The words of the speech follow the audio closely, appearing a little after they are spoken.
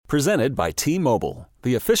Presented by T-Mobile,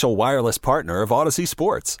 the official wireless partner of Odyssey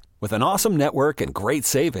Sports. With an awesome network and great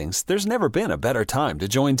savings, there's never been a better time to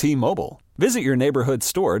join T-Mobile. Visit your neighborhood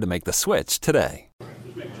store to make the switch today. I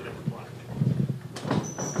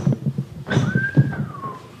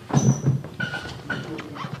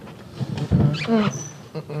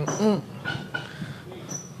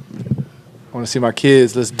want to see my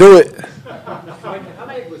kids. Let's do it. How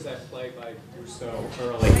big was that play by Rousseau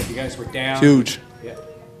early? You guys were down. Huge. Yeah.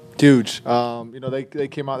 Huge. They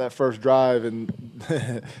came out that first drive and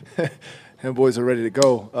them boys are ready to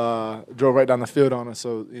go. Drove right down the field on us,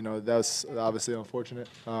 so that's obviously unfortunate.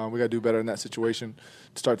 We got to do better in that situation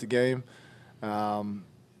to start the game.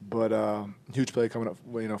 But huge play coming up,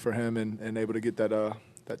 for him and able to get that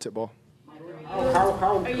tip ball.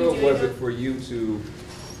 How good was it for you to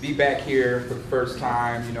be back here for the first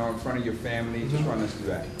time, in front of your family? Just run us through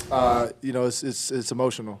that. It's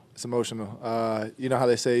emotional. It's emotional. You know how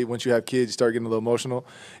they say once you have kids, you start getting a little emotional.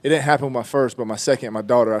 It didn't happen with my first, but my second, my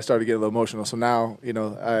daughter, I started getting a little emotional. So now,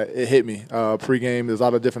 it hit me. Pre-game, there's a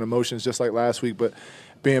lot of different emotions, just like last week. But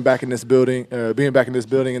being back in this building,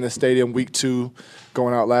 in this stadium, week 2,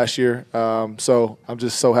 going out last year. So I'm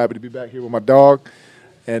just so happy to be back here with my dog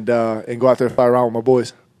and go out there and fight around with my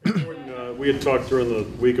boys. We had talked during the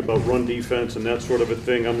week about run defense and that sort of a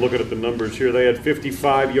thing. I'm looking at the numbers here. They had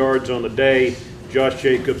 55 yards on the day. Josh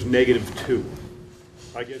Jacobs, -2.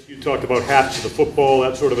 I guess you talked about halves of the football,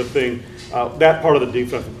 that sort of a thing. That part of the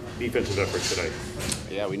defensive effort today.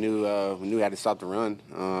 Yeah, we knew we had to stop the run.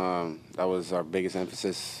 That was our biggest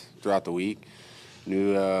emphasis throughout the week.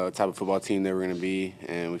 Knew the type of football team they were going to be,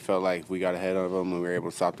 and we felt like if we got ahead of them and we were able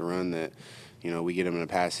to stop the run, that we get them in a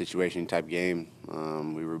pass situation type game.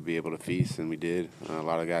 We would be able to feast, and we did. A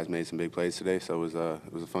lot of guys made some big plays today, so it was a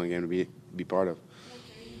fun game to be part of. Are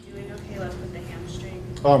you doing okay left with the hamstring?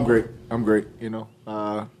 Oh, I'm great.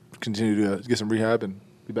 Continue to get some rehab and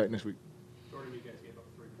be back next week. Jordan, you guys gave up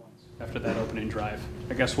 3 points after that opening drive.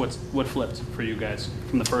 I guess what flipped for you guys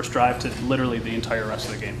from the first drive to literally the entire rest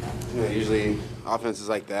of the game? Yeah, usually offenses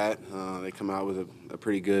like that, they come out with a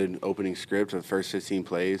pretty good opening script of the first 15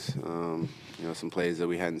 plays. Some plays that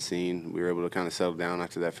we hadn't seen. We were able to kind of settle down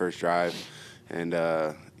after that first drive and,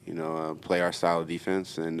 play our style of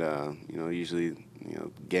defense. And, usually,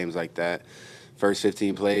 games like that, first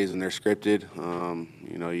 15 plays when they're scripted,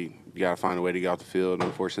 you got to find a way to get off the field.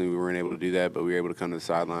 Unfortunately, we weren't able to do that, but we were able to come to the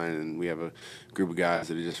sideline, and we have a group of guys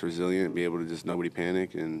that are just resilient, be able to just nobody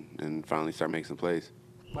panic and finally start making some plays.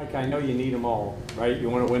 Mike, I know you need them all, right? You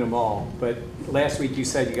want to win them all. But last week you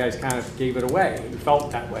said you guys kind of gave it away. You felt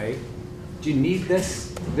that way. Do you need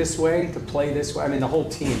this way to play this way? I mean, the whole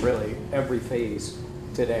team, really, every phase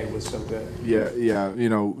today was so good. Yeah.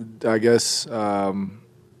 I guess,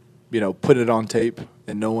 putting it on tape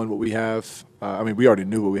and knowing what we have. We already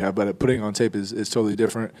knew what we have, but putting it on tape is totally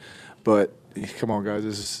different. But come on,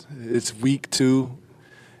 guys, it's week 2.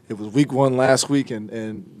 It was week 1 last week,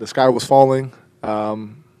 and the sky was falling.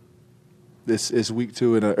 This is week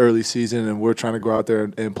 2 in an early season, and we're trying to go out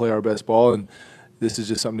there and play our best ball, and this is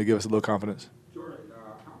just something to give us a little confidence. Jordan,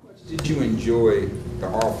 how much did you enjoy the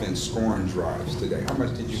offense scoring drives today? How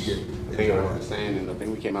much did you get? I think I was saying, and I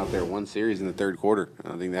think we came out there one series in the third quarter.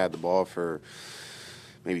 I think they had the ball for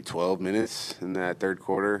maybe 12 minutes in that third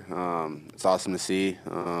quarter. It's awesome to see.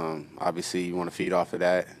 Obviously, you want to feed off of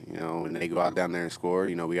that. When they go out down there and score,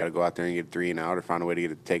 we got to go out there and get a 3 and out or find a way to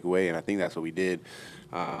get a takeaway, and I think that's what we did.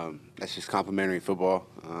 That's just complementary football,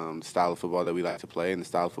 the style of football that we like to play and the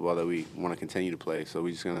style of football that we want to continue to play. So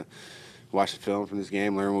we're just going to watch the film from this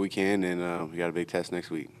game, learn what we can, and we got a big test next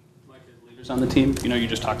week. Mike, as leaders on the team, you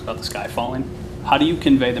just talked about the sky falling. How do you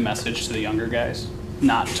convey the message to the younger guys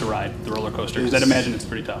not to ride the roller coaster? Because I'd imagine it's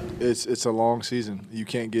pretty tough. It's a long season. You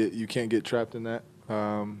can't get trapped in that.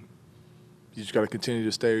 You just got to continue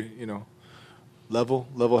to stay,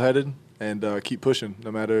 level-headed and keep pushing.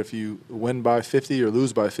 No matter if you win by 50 or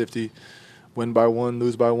lose by 50, win by 1,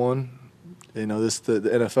 lose by 1. This the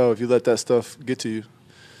NFL. If you let that stuff get to you,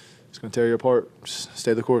 it's going to tear you apart. Just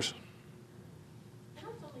stay the course.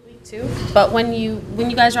 Too. But when you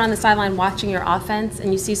guys are on the sideline watching your offense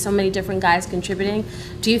and you see so many different guys contributing,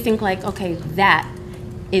 do you think okay, that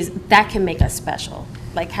can make us special?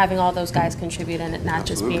 Like having all those guys contribute and it not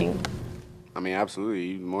Absolutely. Just being.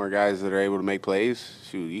 Absolutely. More guys that are able to make plays.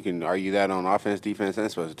 Shoot, you can argue that on offense, defense, and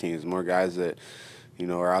special teams. More guys that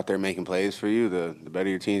are out there making plays for you, the better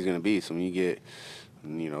your team's going to be. So when you get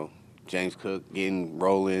James Cook getting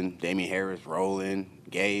rolling, Damian Harris rolling,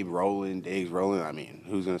 Gabe rolling, Diggs rolling.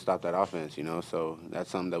 Who's going to stop that offense, So that's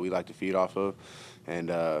something that we like to feed off of, and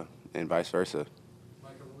vice versa.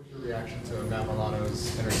 Micah, what was Your reaction to Matt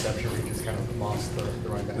Milano's interception where he just kind of lost the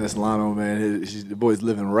right back? That's Lano, man. The boy's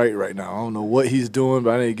living right now. I don't know what he's doing, but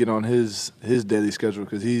I need to get on his daily schedule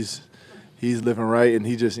because he's living right, and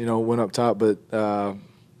he just, went up top. But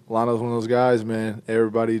Lano's one of those guys, man.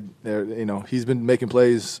 Everybody, he's been making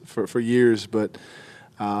plays for years, but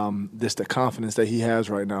just the confidence that he has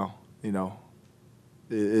right now,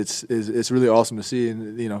 it's really awesome to see,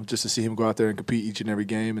 and just to see him go out there and compete each and every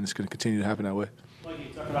game, and it's going to continue to happen that way. Like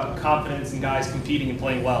you talk about confidence and guys competing and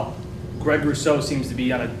playing well. Greg Rousseau seems to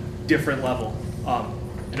be on a different level. I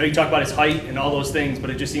know you talk about his height and all those things,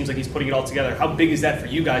 but it just seems like he's putting it all together. How big is that for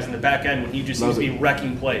you guys in the back end when he just seems to be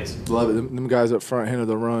wrecking plays? Love it. Them guys up front handle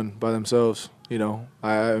the run by themselves.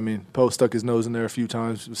 I mean, Poe stuck his nose in there a few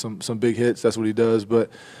times, some big hits. That's what he does.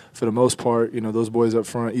 But for the most part, those boys up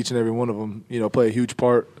front, each and every one of them, play a huge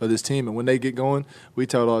part of this team. And when they get going, we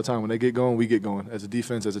tell it all the time. When they get going, we get going. As a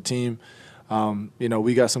defense, as a team,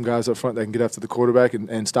 we got some guys up front that can get after the quarterback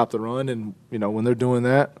and stop the run. And, when they're doing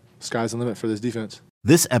that, sky's the limit for this defense.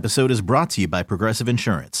 This episode is brought to you by Progressive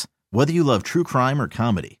Insurance. Whether you love true crime or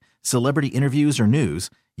comedy, celebrity interviews or news,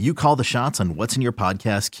 you call the shots on what's in your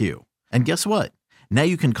podcast queue. And guess what? Now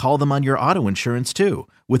you can call them on your auto insurance too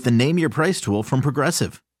with the Name Your Price tool from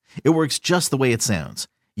Progressive. It works just the way it sounds.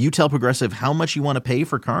 You tell Progressive how much you want to pay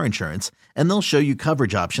for car insurance, and they'll show you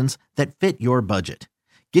coverage options that fit your budget.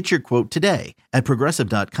 Get your quote today at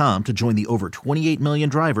Progressive.com to join the over 28 million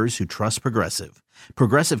drivers who trust Progressive.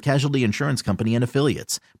 Progressive Casualty Insurance Company and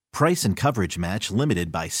Affiliates. Price and coverage match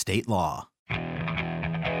limited by state law.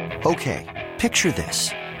 Okay, picture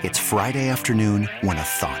this. It's Friday afternoon when a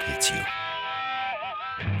thought hits you.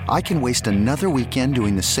 I can waste another weekend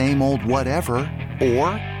doing the same old whatever, or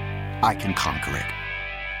I can conquer it.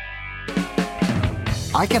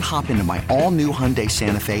 I can hop into my all-new Hyundai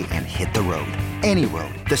Santa Fe and hit the road. Any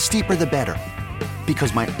road. The steeper, the better.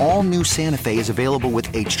 Because my all-new Santa Fe is available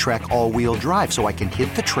with H-Track all-wheel drive, so I can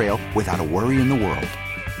hit the trail without a worry in the world.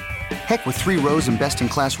 Heck, with 3 rows and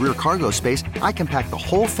best-in-class rear cargo space, I can pack the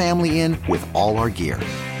whole family in with all our gear.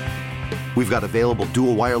 We've got available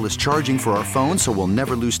dual wireless charging for our phones, so we'll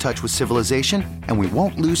never lose touch with civilization, and we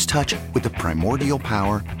won't lose touch with the primordial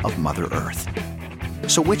power of Mother Earth.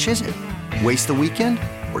 So which is it? Waste the weekend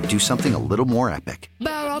or do something a little more epic?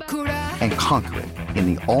 And conquer it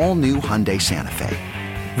in the all-new Hyundai Santa Fe.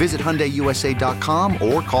 Visit HyundaiUSA.com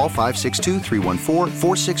or call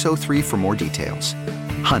 562-314-4603 for more details.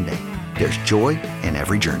 Hyundai, there's joy in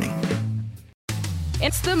every journey.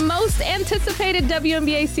 It's the most anticipated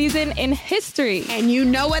WNBA season in history. And you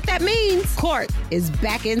know what that means. Court is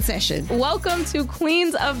back in session. Welcome to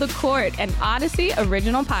Queens of the Court, an Odyssey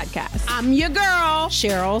original podcast. I'm your girl,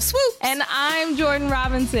 Cheryl Swoop. And I'm Jordan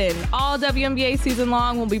Robinson. All WNBA season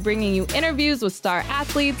long, we'll be bringing you interviews with star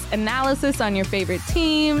athletes, analysis on your favorite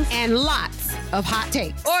teams, and lots of hot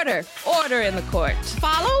takes. Order in the court.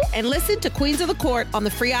 Follow and listen to Queens of the Court on the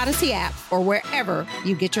free Odyssey app or wherever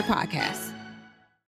you get your podcasts.